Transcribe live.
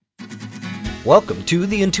Welcome to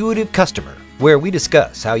The Intuitive Customer, where we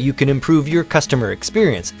discuss how you can improve your customer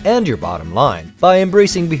experience and your bottom line by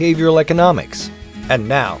embracing behavioral economics. And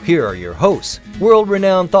now, here are your hosts,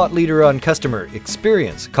 world-renowned thought leader on customer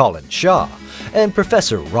experience, Colin Shaw, and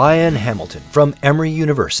Professor Ryan Hamilton from Emory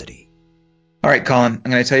University. All right, Colin,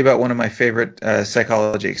 I'm going to tell you about one of my favorite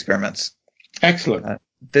psychology experiments. Excellent.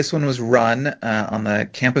 This one was run on the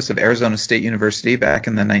campus of Arizona State University back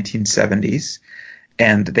in the 1970s.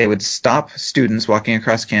 And they would stop students walking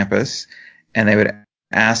across campus, and they would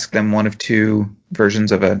ask them one of two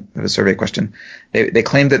versions of a survey question. They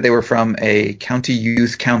claimed that they were from a county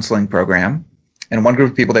youth counseling program. And one group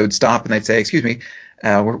of people, they would stop and they'd say, "Excuse me,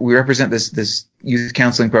 we represent this youth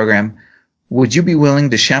counseling program. Would you be willing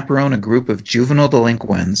to chaperone a group of juvenile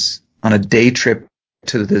delinquents on a day trip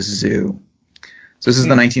to the zoo?" So this is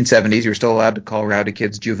the 1970s. You were still allowed to call rowdy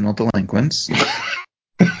kids juvenile delinquents.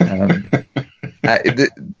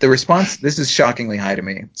 The response, this is shockingly high to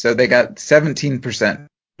me. So they got 17%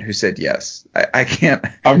 who said yes. I can't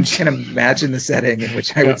imagine the setting in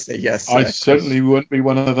which I would say yes. I certainly wouldn't be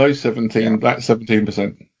one of those 17. Yeah. That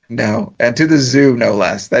 17%. No, and to the zoo, no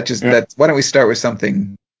less. That's why don't we start with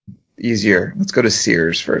something easier? Let's go to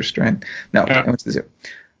Sears first, right? No, I went to the zoo.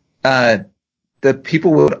 The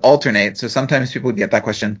people would alternate. So sometimes people would get that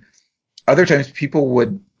question. Other times people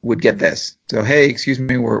would get this. So, hey, excuse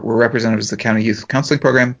me, we're representatives of the County Youth Counseling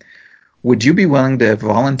Program. Would you be willing to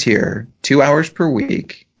volunteer 2 hours per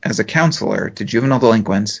week as a counselor to juvenile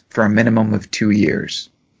delinquents for a minimum of 2 years?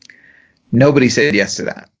 Nobody said yes to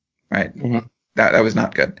that, right? Mm-hmm. That was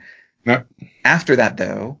not good. No. After that,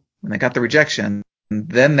 though, when they got the rejection,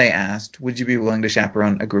 then they asked, would you be willing to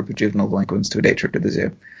chaperone a group of juvenile delinquents to a day trip to the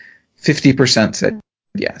zoo? 50% said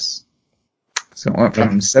yes. So it went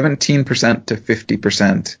from 17% to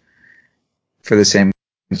 50% for the same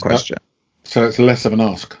question. So it's less of an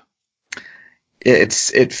ask.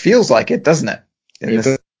 It feels like it, doesn't it?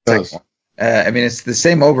 It does. I mean, it's the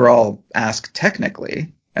same overall ask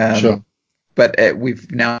technically. Sure. But we've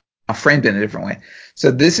now framed it in a different way. So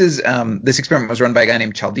this experiment was run by a guy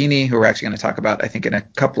named Cialdini, who we're actually going to talk about, I think, in a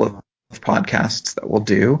couple of podcasts that we'll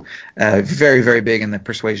do. Very, very big in the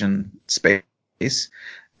persuasion space.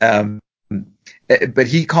 But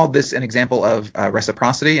he called this an example of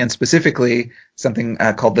reciprocity, and specifically something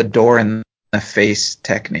called the door in the face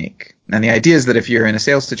technique. And the idea is that if you're in a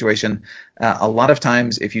sales situation, a lot of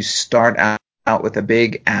times if you start out with a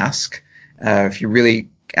big ask, if you really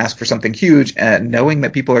ask for something huge, knowing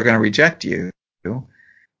that people are going to reject you,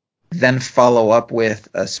 then follow up with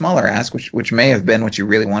a smaller ask, which may have been what you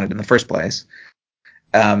really wanted in the first place,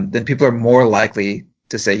 then people are more likely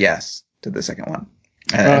to say yes to the second one.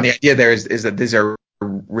 And the idea there is that these are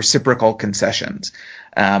reciprocal concessions.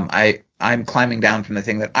 I'm climbing down from the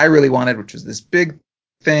thing that I really wanted, which was this big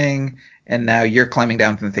thing, and now you're climbing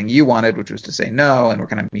down from the thing you wanted, which was to say no, and we're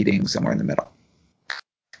kind of meeting somewhere in the middle.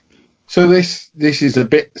 So this is a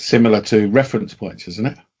bit similar to reference points, isn't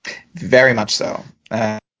it? Very much so.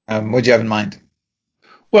 What do you have in mind?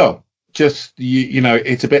 Well, just you know,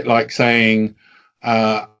 it's a bit like saying,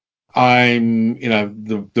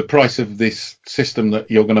 the price of this system that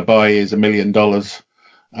you're going to buy is $1 million.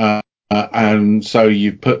 And so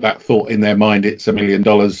you put that thought in their mind, it's $1 million,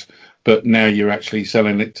 but now you're actually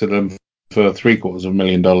selling it to them for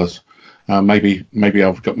 $750,000. Maybe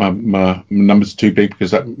I've got my numbers too big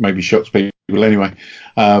because that maybe shocks people anyway.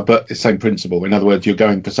 But it's the same principle. In other words, you're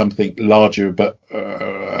going for something larger, but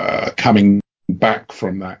coming back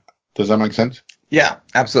from that. Does that make sense? Yeah,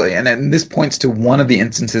 absolutely. And then this points to one of the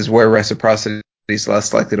instances where reciprocity is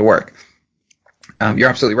less likely to work. You're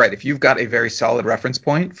absolutely right. If you've got a very solid reference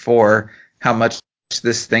point for how much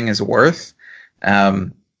this thing is worth,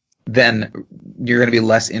 then you're going to be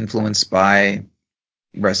less influenced by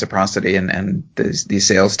reciprocity and these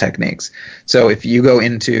sales techniques. So if you go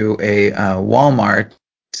into a Walmart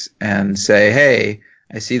and say, hey,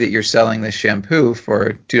 I see that you're selling this shampoo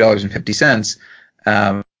for $2.50.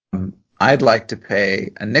 I'd like to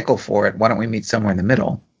pay a nickel for it. Why don't we meet somewhere in the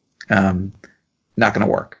middle? Not going to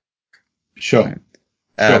work. Sure.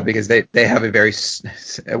 Right? Because they have a very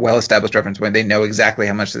well-established reference point. They know exactly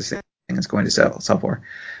how much this thing is going to sell for.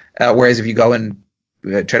 Whereas if you go and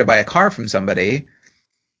try to buy a car from somebody,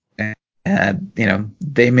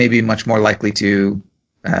 they may be much more likely to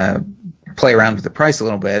play around with the price a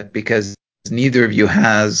little bit because neither of you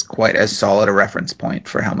has quite as solid a reference point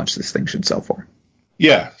for how much this thing should sell for.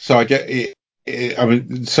 Yeah, so I get it. I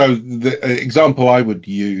mean, so the example I would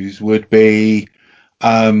use would be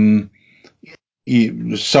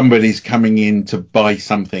somebody's coming in to buy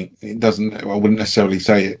something. I wouldn't necessarily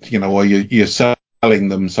say it, or you're selling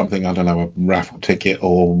them something, I don't know, a raffle ticket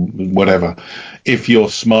or whatever, if you're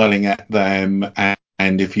smiling at them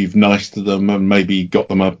and if you've nice to them and maybe got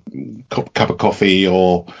them a cup of coffee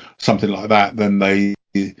or something like that, then the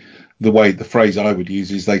phrase I would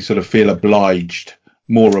use is they sort of feel obliged,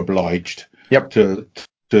 more obliged, Yep. to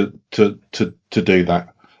do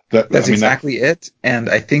that. That's exactly it. And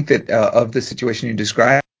I think that of the situation you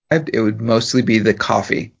described, it would mostly be the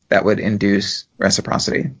coffee that would induce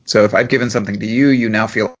reciprocity. So if I've given something to you, you now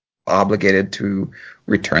feel obligated to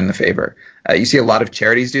return the favor. You see a lot of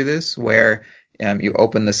charities do this, where you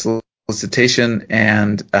open the solicitation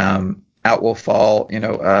and out will fall,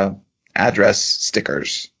 address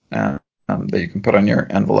stickers that you can put on your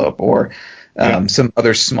envelope, or some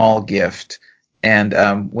other small gift.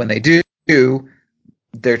 And when they do,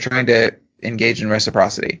 they're trying to engage in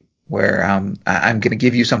reciprocity, where I'm going to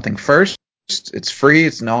give you something first. It's free.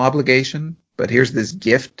 It's no obligation. But here's this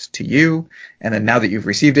gift to you. And then now that you've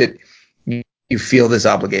received it, you feel this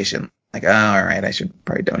obligation. Like, oh, all right, I should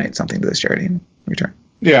probably donate something to this charity in return.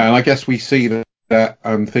 Yeah, and I guess we see that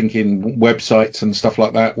I'm thinking websites and stuff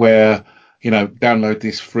like that, where, download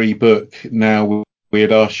this free book. Now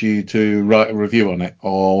we'd ask you to write a review on it,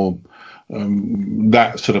 or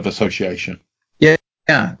that sort of association. Yeah.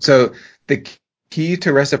 So the key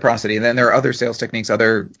to reciprocity, and then there are other sales techniques,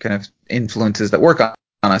 other kind of influences that work on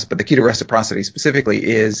us, but the key to reciprocity specifically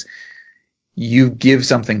is you give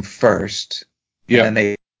something first, and then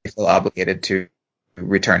they feel obligated to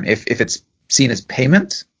return. If it's seen as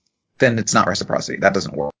payment, then it's not reciprocity. That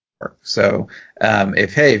doesn't work. So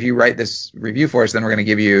if you write this review for us, then we're going to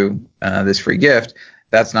give you this free gift.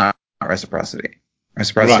 That's not reciprocity.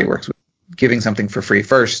 Reciprocity works with giving something for free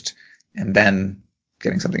first, and then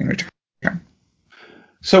getting something in return.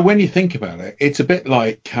 So when you think about it, it's a bit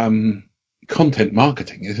like content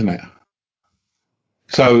marketing, isn't it?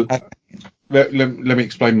 So let me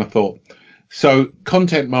explain my thought. So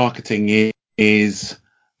content marketing is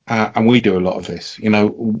and we do a lot of this,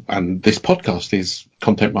 and this podcast is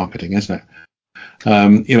content marketing, isn't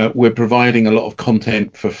it? We're providing a lot of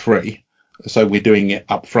content for free. So we're doing it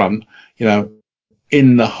up front,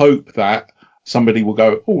 in the hope that somebody will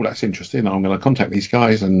go, oh, that's interesting. I'm going to contact these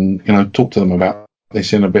guys and, talk to them about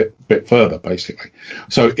this in a bit further, basically.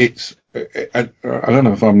 So it's, I don't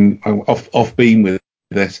know if I'm off beam with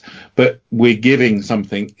this, but we're giving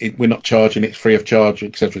something. We're not charging. It's free of charge,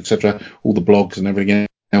 et cetera, all the blogs and everything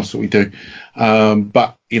else that we do.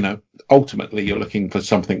 But, ultimately you're looking for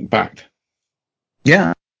something back.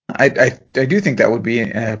 Yeah. I do think that would be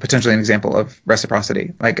potentially an example of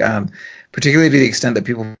reciprocity, like particularly to the extent that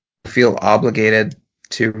people feel obligated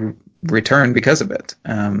to return because of it.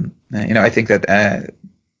 I think that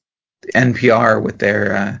NPR with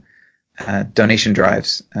their donation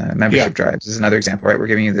drives, membership drives, is another example, right? We're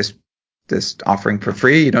giving you this offering for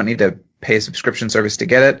free. You don't need to pay a subscription service to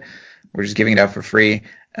get it. We're just giving it out for free,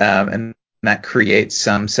 and that creates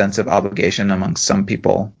some sense of obligation amongst some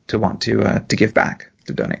people to want to give back,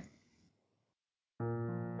 to donate.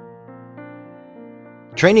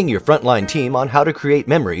 Training your frontline team on how to create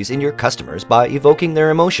memories in your customers by evoking their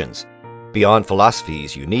emotions. Beyond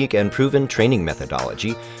Philosophy's unique and proven training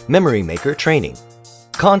methodology, Memory Maker Training.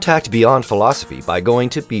 Contact Beyond Philosophy by going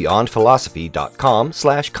to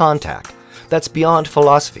beyondphilosophy.com/contact. That's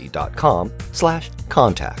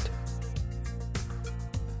beyondphilosophy.com/contact.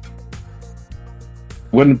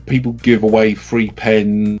 When people give away free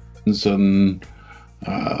pens and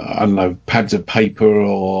I don't know, pads of paper,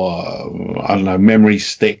 or I don't know, memory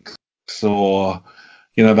sticks, or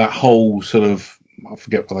that whole sort of, I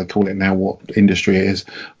forget what they call it now, what industry it is,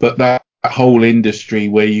 but that whole industry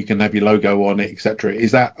where you can have your logo on it, etc.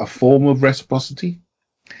 Is that a form of reciprocity?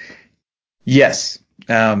 Yes.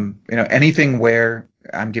 Anything where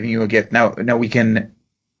I'm giving you a gift. Now we can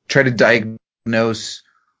try to diagnose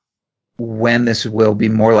when this will be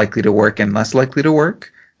more likely to work and less likely to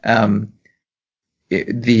work. Early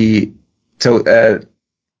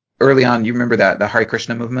on, you remember that the Hare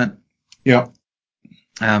Krishna movement? Yeah.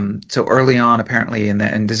 So early on, apparently,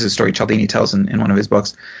 and this is a story Cialdini tells in one of his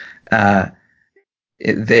books, their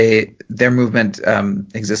movement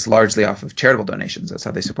exists largely off of charitable donations. That's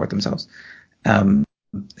how they support themselves. And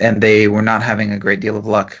they were not having a great deal of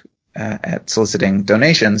luck at soliciting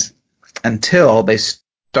donations until they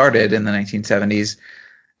started in the 1970s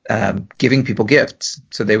giving people gifts.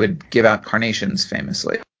 So they would give out carnations,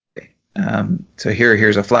 famously. So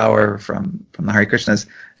here's a flower from the Hare Krishnas.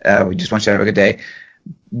 We just want you to have a good day.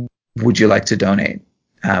 Would you like to donate?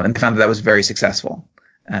 And they found that was very successful.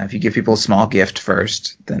 If you give people a small gift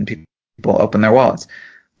first, then people open their wallets.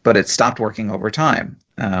 But it stopped working over time.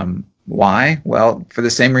 Why? Well, for the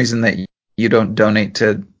same reason that you don't donate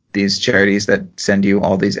to these charities that send you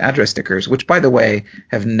all these address stickers, which, by the way,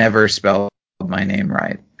 have never spelled my name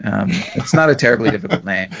right. It's not a terribly difficult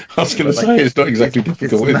name. I was going to say, it's not exactly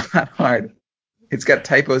difficult. It's not hard. It's got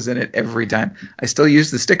typos in it every time. I still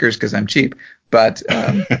use the stickers because I'm cheap, but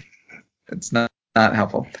it's not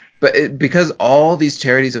helpful. But because all these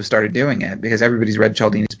charities have started doing it, because everybody's read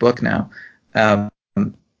Cialdini's book now,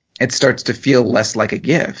 it starts to feel less like a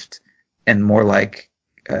gift and more like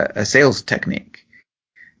a sales technique.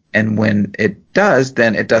 And when it does,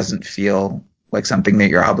 then it doesn't feel like something that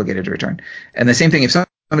you're obligated to return. And the same thing, if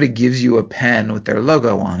somebody gives you a pen with their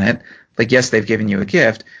logo on it, like, yes, they've given you a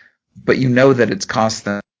gift, but you know that it's cost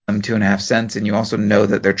them 2.5 cents, and you also know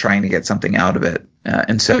that they're trying to get something out of it.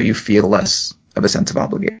 And so you feel less of a sense of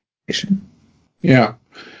obligation. Yeah.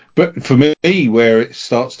 But for me, where it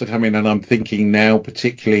starts to come in, and I'm thinking now,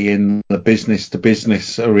 particularly in the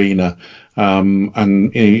business-to-business arena,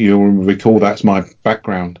 and you'll recall that's my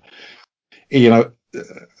background,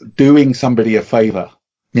 doing somebody a favor.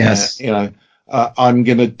 Yes. I'm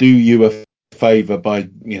going to do you a favor by,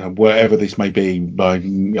 whatever this may be, by, I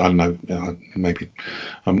don't know, maybe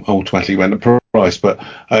ultimately went the price, but,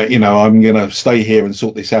 I'm going to stay here and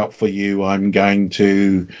sort this out for you. I'm going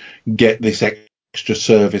to get this extra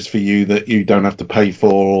service for you that you don't have to pay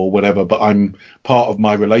for or whatever, but I'm part of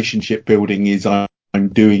my relationship building is I'm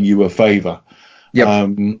doing you a favor. Yep.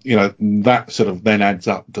 That sort of then adds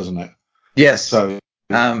up, doesn't it? Yes. So,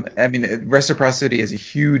 reciprocity is a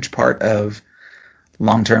huge part of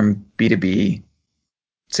long-term B2B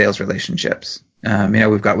sales relationships.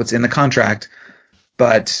 We've got what's in the contract,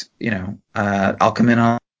 but, I'll come in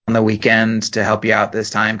on the weekend to help you out this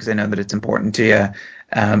time because I know that it's important to you.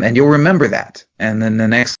 And you'll remember that. And then the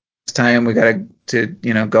next time we got to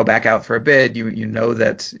go back out for a bid, you know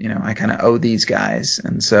that, I kind of owe these guys.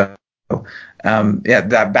 And so,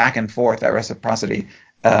 that back and forth, that reciprocity,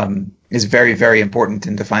 is very, very important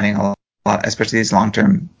in defining a lot, especially these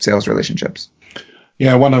long-term sales relationships.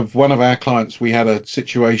 Yeah, one of our clients, we had a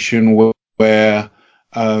situation where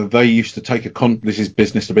they used to take this is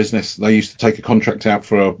business to business. They used to take a contract out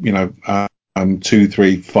for 2,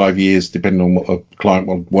 3, 5 years, depending on what a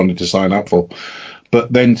client wanted to sign up for.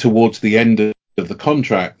 But then towards the end of the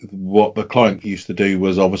contract, what the client used to do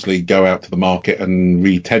was obviously go out to the market and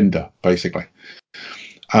re-tender, basically.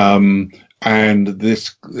 And this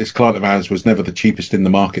client of ours was never the cheapest in the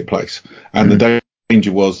marketplace. And the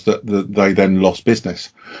danger was that they then lost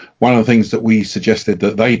business. One of the things that we suggested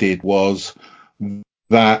that they did was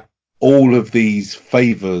that all of these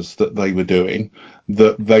favors that they were doing,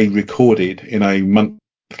 that they recorded in a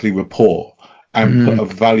monthly report and put a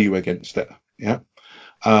value against it. Yeah.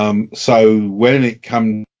 So when it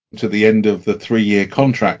come to the end of the 3-year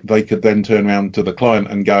contract, they could then turn around to the client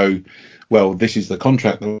and go, well, this is the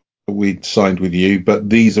contract that we'd signed with you, but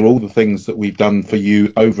these are all the things that we've done for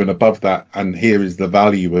you over and above that, and here is the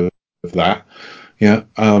value of that. Yeah,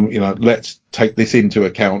 let's take this into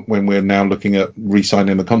account when we're now looking at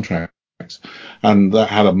re-signing the contracts. And that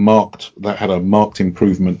had a marked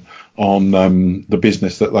improvement on the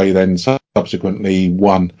business that they then subsequently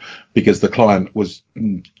won, because the client was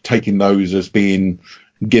taking those as being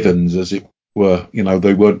givens, as it were.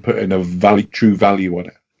 They weren't putting a true value on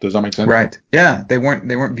it. Does that make sense? Right. Yeah, they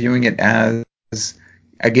weren't viewing it as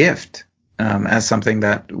a gift, as something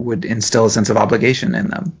that would instill a sense of obligation in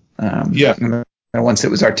them. And once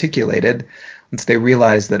it was articulated, once they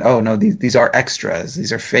realized that, oh no, these are extras,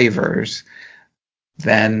 these are favors,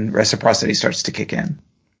 then reciprocity starts to kick in.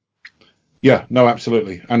 Yeah, no,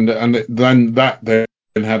 absolutely. And then that then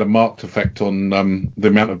had a marked effect on the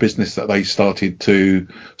amount of business that they started to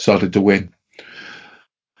win.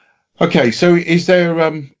 Okay, so is there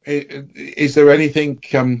anything?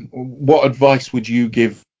 What advice would you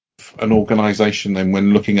give an organisation then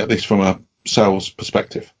when looking at this from a sales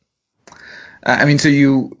perspective? So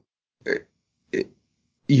you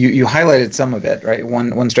highlighted some of it, right?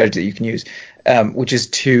 One strategy that you can use, which is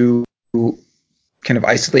to kind of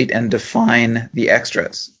isolate and define the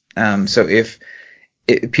extras. So if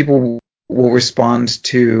people will respond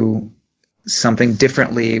to something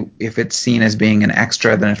differently if it's seen as being an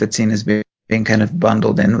extra than if it's seen as being kind of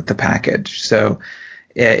bundled in with the package. So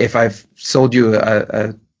if I've sold you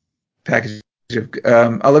a package of,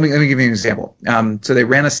 let me give you an example. So they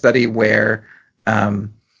ran a study where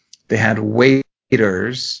they had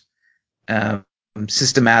waiters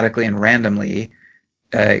systematically and randomly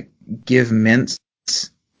give mints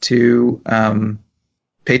to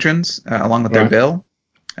patrons along with their bill.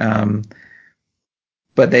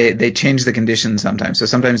 But they change the conditions sometimes. So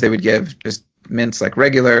sometimes they would give just mints like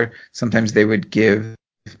regular. Sometimes they would give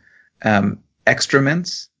extra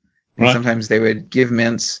mints. And Right. sometimes they would give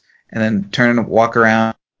mints and then walk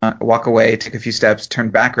away, take a few steps, turn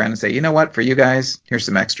back around and say, you know what, for you guys, here's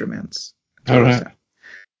some extra mints. All right.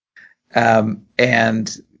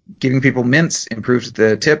 And giving people mints improved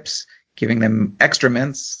the tips. Giving them extra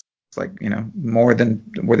mints, it's like, more than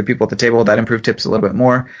were the people at the table, that improved tips a little bit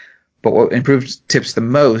more. But what improved tips the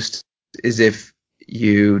most is if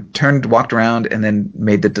you walked around and then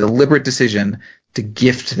made the deliberate decision to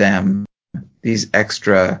gift them these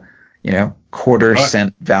extra, quarter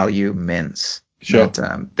cent value mints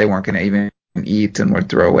that they weren't going to even eat and would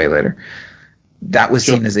throw away later. That was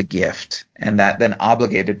seen as a gift, and that then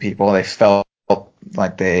obligated people. They felt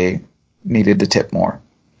like they needed to tip more.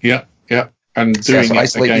 Yeah. And so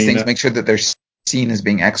isolate these things, make sure that they're seen as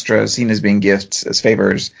being extra, seen as being gifts, as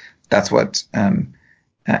favors. That's what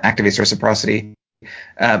activates reciprocity.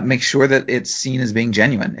 Make sure that it's seen as being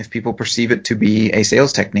genuine. If people perceive it to be a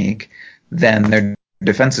sales technique, then their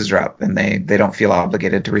defenses are up and they don't feel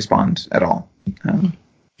obligated to respond at all.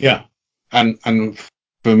 And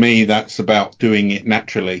for me, that's about doing it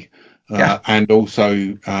naturally, and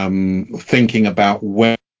also thinking about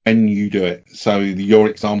when you do it. So your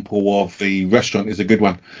example of the restaurant is a good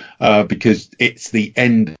one, because it's the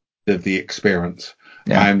end of the experience.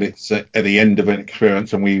 Yeah. And it's at the end of an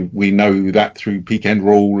experience, and we know that through peak end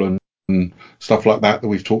rule and stuff like that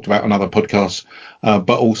we've talked about on other podcasts,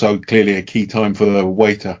 but also clearly a key time for the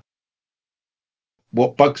waiter.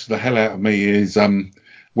 What bugs the hell out of me is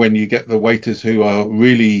when you get the waiters who are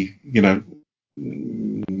really,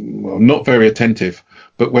 not very attentive,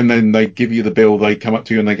 but when then they give you the bill, they come up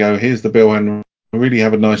to you and they go, here's the bill, and really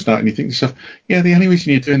have a nice night. And you think to yourself, yeah, the only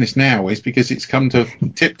reason you're doing this now is because it's come to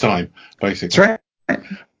tip time, basically. That's right.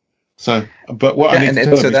 So, but what I need to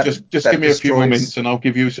tell them is just give me a few more mints, and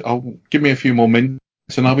give me a few more mints,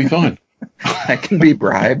 and I'll be fine. I can be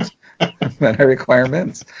bribed when I require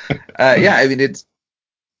mints. I mean, it's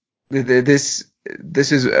this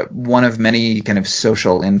is one of many kind of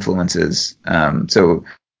social influences. So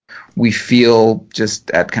we feel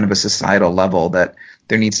just at kind of a societal level that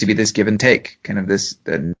there needs to be this give and take, kind of this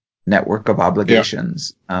network of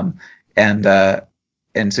obligations. And so,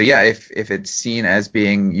 if it's seen as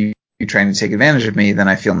being you trying to take advantage of me, then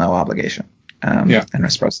I feel no obligation. And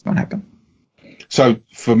reciprocity won't happen. So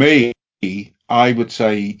for me, I would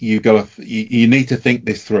say you need to think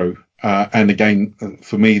this through. And again,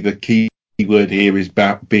 for me, the key word here is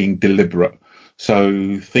about being deliberate.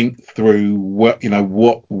 So think through what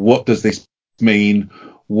does this mean?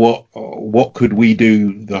 What could we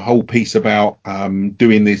do? The whole piece about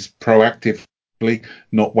doing this proactively,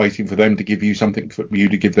 not waiting for them to give you something, for you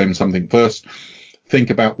to give them something first. Think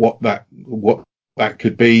about what that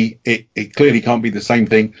could be. It clearly can't be the same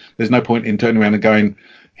thing. There's no point in turning around and going,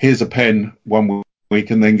 here's a pen one week,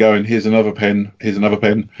 and then going, here's another pen.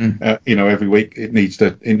 Every week it needs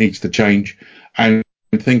to change. And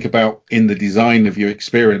think about in the design of your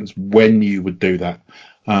experience when you would do that,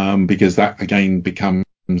 because that again becomes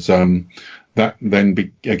becomes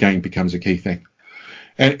a key thing.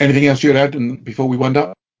 Anything else you'd add before we wind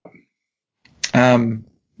up?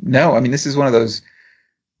 No, I mean, this is one of those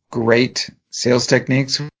great sales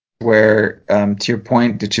techniques where, to your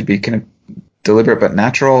point, it should be kind of deliberate but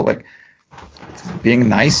natural. Like being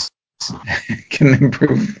nice can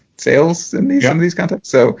improve sales in some of these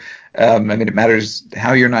contexts. So, I mean, it matters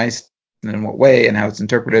how you're nice and in what way and how it's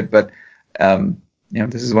interpreted. But,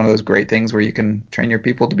 this is one of those great things where you can train your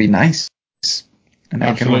people to be nice, and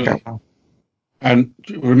that can work out well. And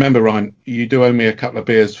remember, Ryan, you do owe me a couple of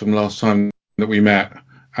beers from last time that we met,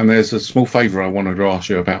 and there's a small favour I wanted to ask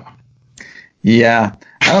you about. Yeah,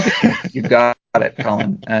 I don't think you got it,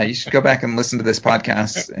 Colin. You should go back and listen to this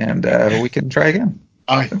podcast, and we can try again.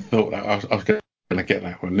 I thought that I was going to get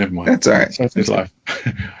that one. Never mind. That's all right. That's his life.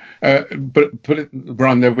 But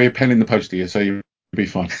Brian, there'll be a pen in the post to you, so you'll be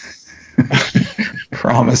fine.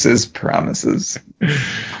 Promises.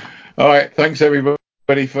 All right. Thanks,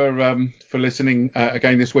 everybody, for listening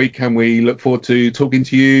again this week, and we look forward to talking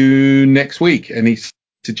to you next week. Any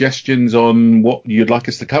suggestions on what you'd like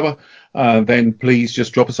us to cover, then please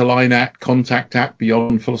just drop us a line at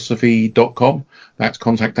contact@beyondphilosophy.com. That's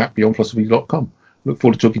contact@beyondphilosophy.com. Look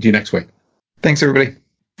forward to talking to you next week. Thanks, everybody.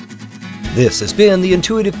 This has been The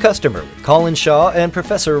Intuitive Customer with Colin Shaw and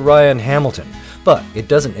Professor Ryan Hamilton. But it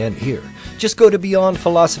doesn't end here. Just go to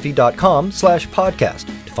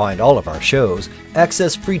beyondphilosophy.com/podcast to find all of our shows,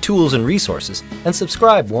 access free tools and resources, and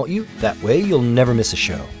subscribe, won't you? That way you'll never miss a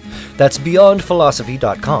show. That's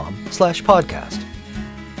beyondphilosophy.com/podcast.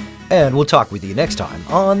 And we'll talk with you next time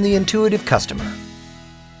on The Intuitive Customer.